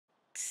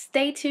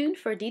Stay tuned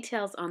for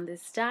details on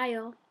this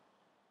style.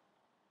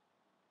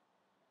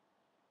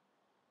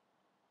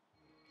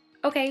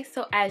 Okay,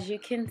 so as you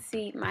can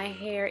see, my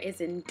hair is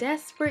in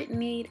desperate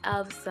need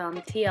of some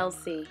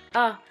TLC.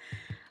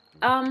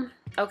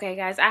 Okay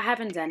guys, I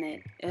haven't done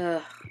it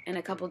in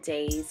a couple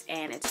days,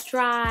 and it's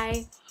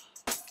dry,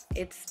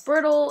 it's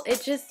brittle,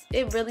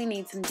 it really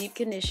needs some deep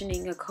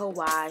conditioning, a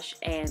co-wash,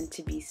 and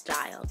to be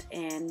styled.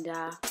 And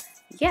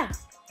yeah,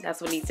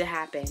 that's what needs to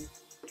happen.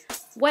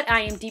 What I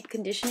am deep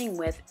conditioning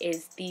with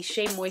is the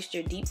Shea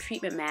Moisture Deep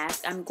Treatment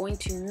Mask. I'm going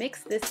to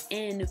mix this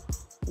in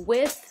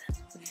with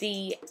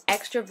the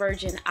extra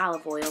virgin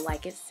olive oil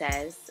like it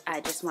says.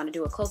 I just want to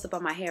do a close-up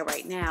on my hair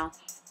right now.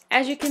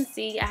 As you can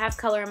see, I have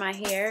color in my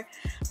hair.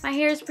 My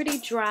hair is pretty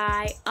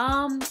dry.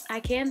 I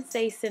can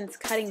say since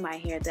cutting my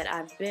hair that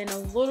I've been a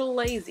little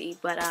lazy,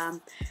 but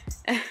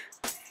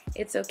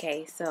it's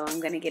okay. So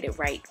I'm gonna get it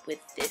right with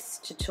this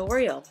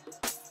tutorial.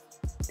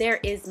 There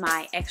is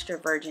my extra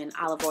virgin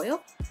olive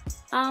oil.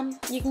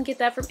 You can get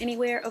that from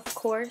anywhere, of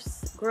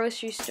course,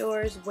 grocery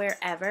stores,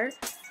 wherever.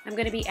 I'm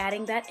going to be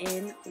adding that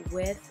in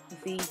with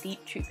the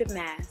deep treatment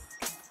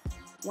mask.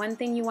 One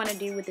thing you want to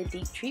do with the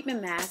deep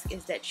treatment mask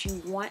is that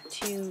you want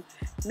to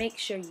make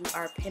sure you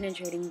are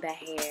penetrating the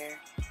hair.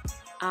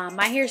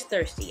 My hair is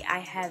thirsty. I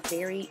have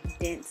very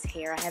dense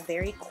hair. I have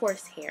very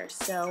coarse hair.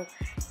 So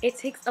it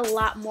takes a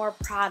lot more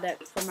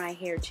product for my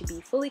hair to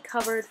be fully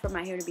covered, for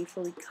my hair to be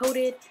fully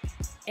coated,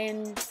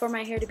 and for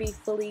my hair to be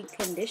fully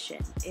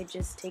conditioned. It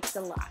just takes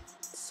a lot.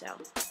 So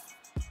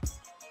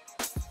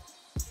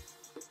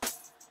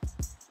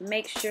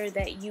make sure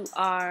that you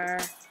are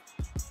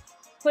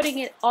putting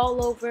it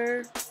all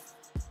over,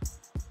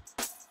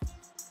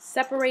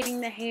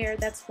 separating the hair.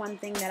 That's one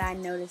thing that I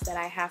noticed that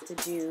I have to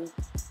do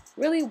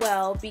really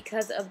well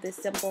because of the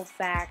simple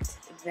fact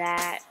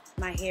that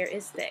my hair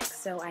is thick.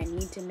 So I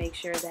need to make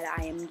sure that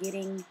I am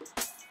getting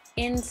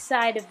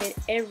inside of it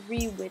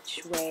every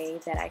which way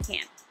that I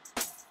can.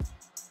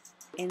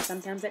 And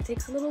sometimes that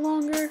takes a little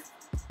longer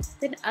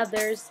than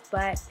others,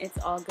 but it's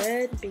all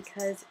good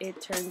because it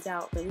turns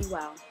out really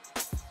well.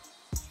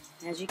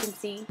 As you can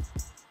see,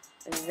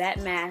 that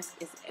mask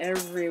is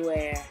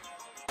everywhere.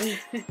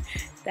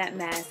 That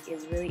mask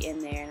is really in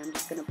there, and I'm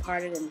just going to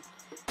part it and,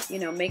 you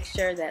know, make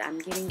sure that I'm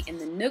getting in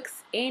the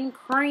nooks and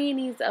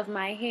crannies of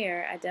my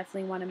hair. I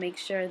definitely want to make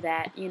sure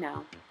that, you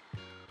know,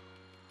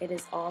 it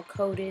is all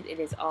coated, it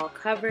is all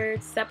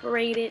covered,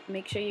 separated.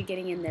 Make sure you're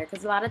getting in there,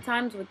 because a lot of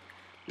times with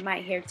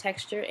my hair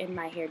texture and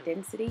my hair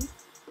density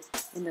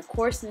and the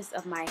coarseness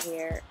of my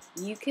hair,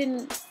 you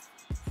can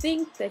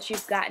think that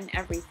you've gotten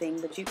everything,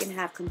 but you can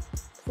have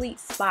complete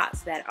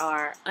spots that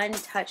are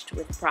untouched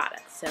with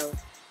products. So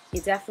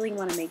you definitely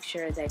want to make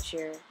sure that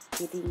you're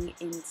getting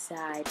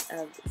inside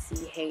of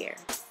the hair.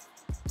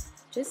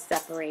 Just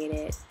separate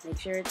it, make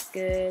sure it's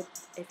good.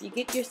 If you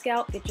get your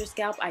scalp, get your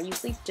scalp. I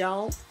usually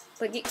don't,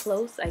 but get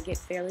close. I get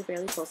fairly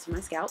close to my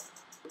scalp.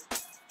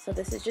 So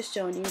this is just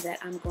showing you that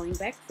I'm going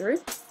back through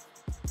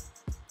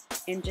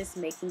and just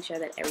making sure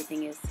that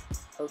everything is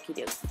okie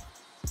dokie.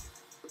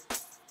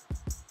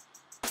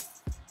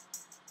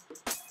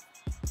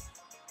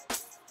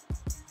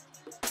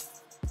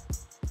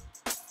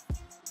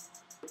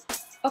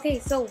 Okay,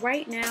 so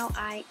right now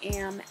I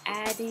am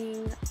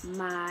adding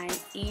my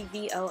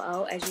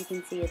EVOO. As you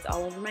can see, it's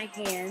all over my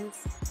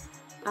hands.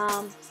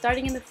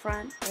 Starting in the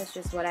front, that's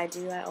just what I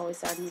do. I always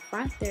start in the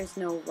front. There's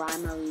no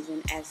rhyme or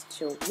reason as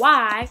to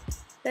why.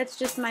 That's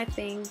just my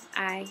thing.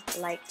 I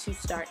like to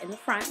start in the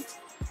front.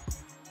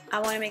 I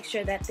want to make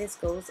sure that this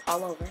goes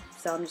all over,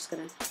 so I'm just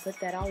going to put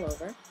that all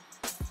over.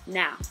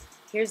 Now,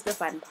 here's the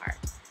fun part.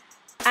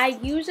 I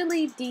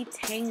usually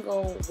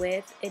detangle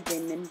with a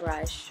Denman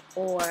brush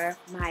or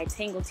my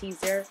Tangle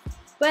Teaser,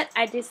 but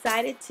I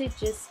decided to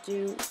just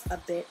do a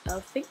bit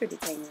of finger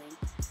detangling.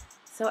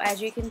 So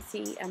as you can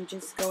see, I'm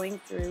just going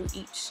through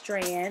each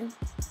strand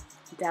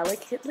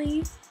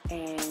delicately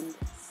and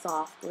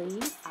softly.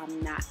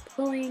 I'm not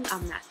pulling,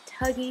 I'm not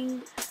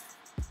tugging.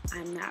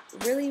 I'm not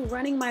really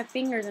running my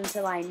fingers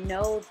until I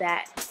know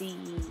that the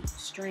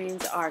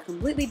strands are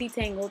completely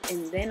detangled,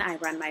 and then I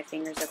run my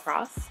fingers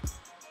across.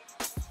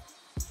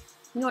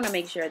 You want to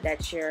make sure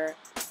that you're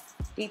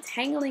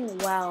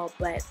detangling well,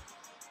 but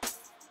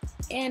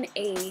in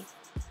a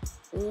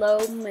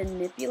low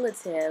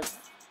manipulative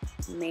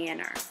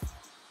manner.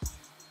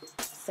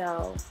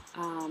 So,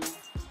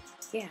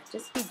 yeah,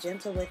 just be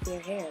gentle with your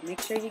hair.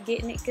 Make sure you're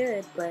getting it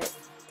good, but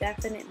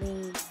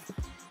definitely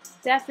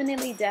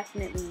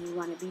you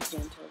want to be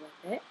gentle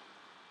with it.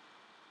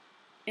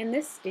 And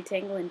this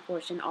detangling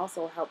portion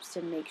also helps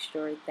to make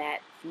sure that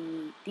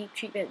the deep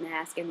treatment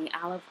mask and the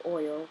olive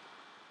oil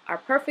are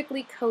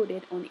perfectly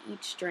coated on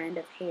each strand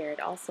of hair.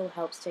 It also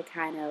helps to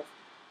kind of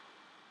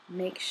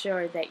make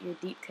sure that your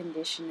deep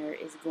conditioner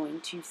is going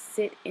to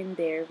sit in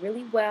there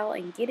really well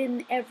and get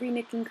in every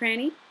nook and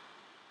cranny.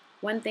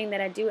 One thing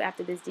that I do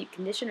after this deep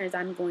conditioner is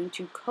I'm going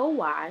to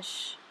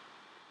co-wash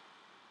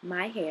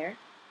my hair.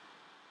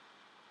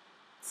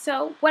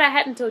 So what I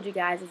hadn't told you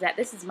guys is that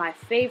this is my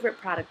favorite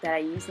product that I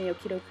use,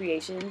 Naokeidoe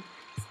Creation.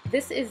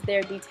 This is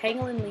their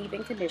Detangling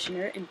Leave-In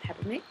Conditioner in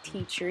Peppermint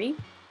Tea Tree.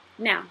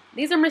 Now,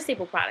 these are my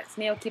staple products,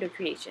 Naokeidoe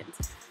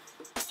Creations.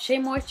 Shea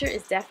Moisture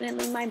is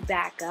definitely my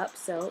backup,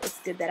 so it's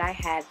good that I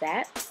had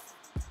that.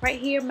 Right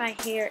here, my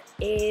hair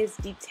is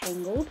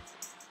detangled.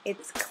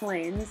 It's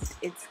cleansed,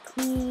 it's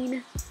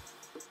clean,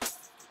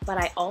 but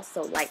I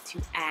also like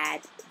to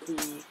add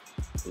the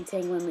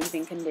Detangling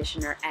Leave-In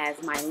Conditioner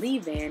as my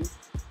leave-in,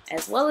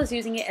 as well as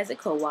using it as a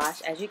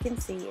co-wash. As you can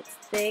see, it's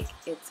thick,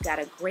 it's got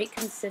a great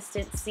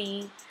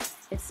consistency,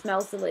 it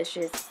smells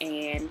delicious,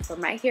 and for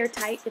my hair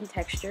type and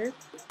texture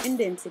and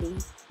density,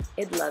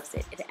 it loves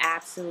it. It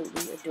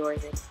absolutely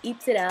adores it.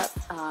 Eats it up,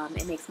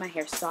 it makes my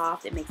hair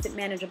soft, it makes it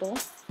manageable,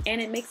 and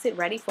it makes it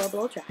ready for a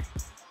blow dry.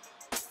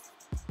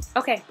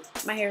 Okay,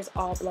 my hair is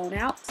all blown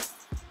out.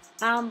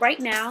 Right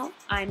now,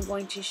 I'm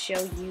going to show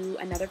you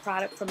another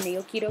product from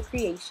Naokeidoe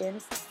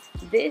Creations.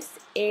 This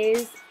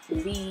is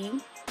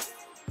the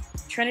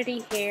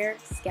Trinity Hair,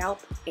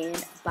 Scalp,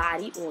 and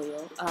Body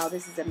Oil. Oh,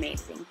 this is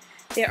amazing.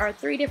 There are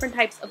 3 different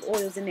types of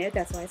oils in there.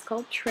 That's why it's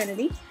called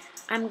Trinity.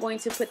 I'm going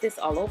to put this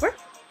all over.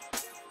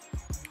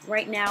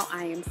 Right now,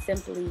 I am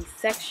simply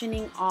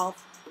sectioning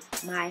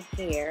off my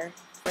hair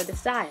for the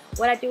style.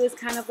 What I do is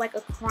kind of like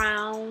a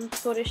crown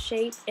sort of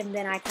shape, and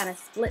then I kind of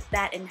split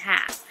that in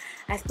half.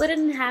 I split it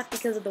in half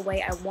because of the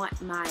way I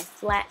want my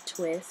flat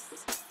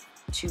twists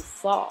to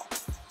fall.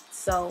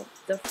 So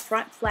the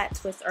front flat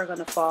twists are going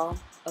to fall,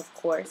 of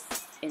course,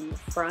 in the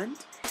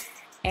front,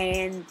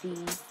 and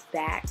the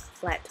back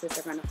flat twists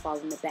are going to fall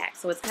in the back.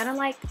 So it's kind of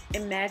like,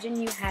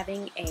 imagine you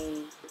having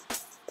a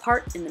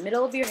part in the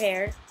middle of your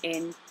hair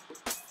and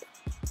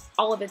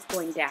all of it's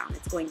going down.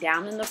 It's going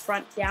down in the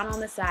front, down on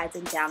the sides,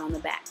 and down on the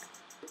back.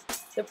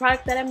 The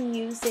product that I'm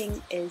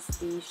using is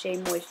the Shea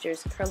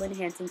Moisture's Curl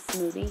Enhancing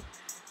Smoothie.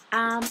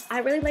 I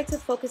really like to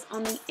focus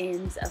on the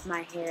ends of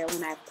my hair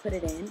when I put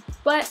it in,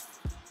 but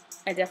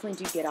I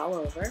definitely do get all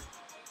over.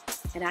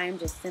 And I am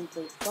just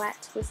simply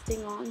flat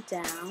twisting on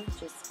down.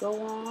 Just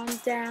go on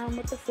down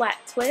with the flat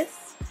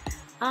twist.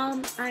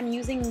 I'm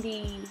using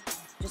the,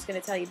 just going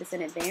to tell you this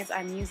in advance,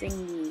 I'm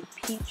using the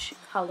peach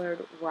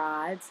colored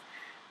rods.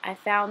 I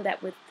found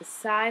that with the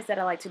size that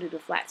I like to do the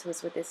flat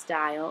twist with this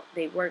style,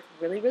 they work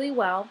really, really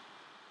well.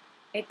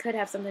 It could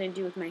have something to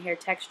do with my hair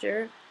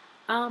texture,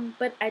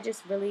 but I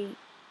just really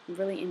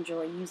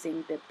enjoy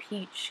using the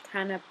peach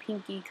kind of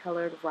pinky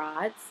colored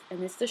rods,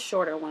 and it's the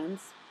shorter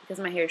ones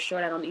because my hair is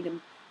short. I don't need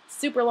them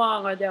super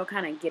long or they'll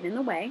kind of get in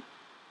the way.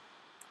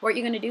 What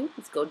you're going to do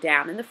is go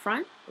down in the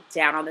front, go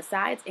down on the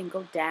sides, and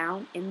go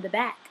down in the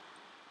back.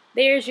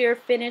 There's your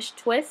finished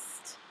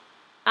twist.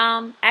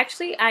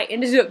 Actually, I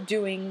ended up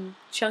doing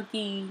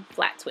chunky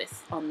flat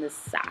twists on this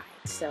side.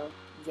 So,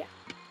 yeah.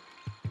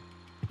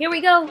 Here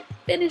we go.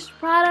 Finished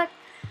product.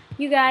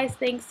 You guys,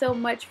 thanks so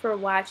much for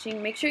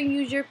watching. Make sure you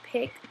use your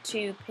pick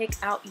to pick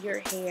out your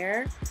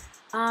hair.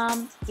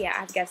 Yeah,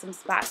 I've got some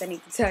spots I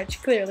need to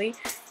touch, clearly.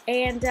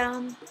 And,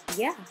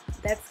 yeah,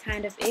 that's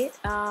kind of it.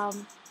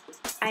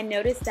 I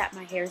noticed that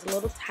my hair is a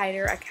little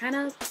tighter. I kind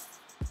of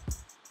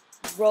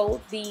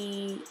rolled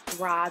the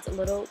rods a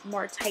little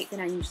more tight than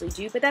I usually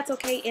do, but that's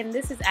okay. And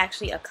this is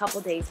actually a couple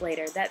days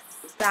later. That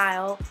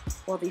style,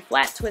 well, the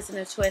flat twist and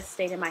the twist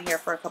stayed in my hair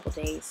for a couple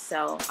days.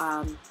 So,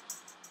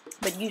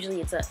 but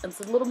usually it's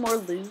a little more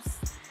loose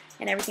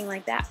and everything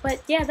like that.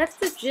 But yeah, that's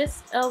the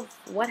gist of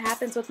what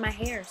happens with my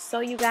hair. So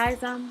you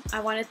guys, I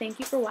want to thank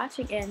you for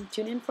watching and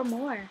tune in for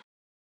more.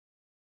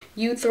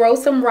 You throw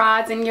some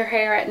rods in your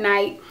hair at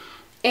night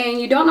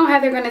and you don't know how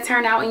they're going to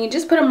turn out, and you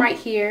just put them right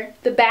here.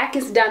 The back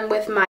is done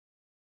with my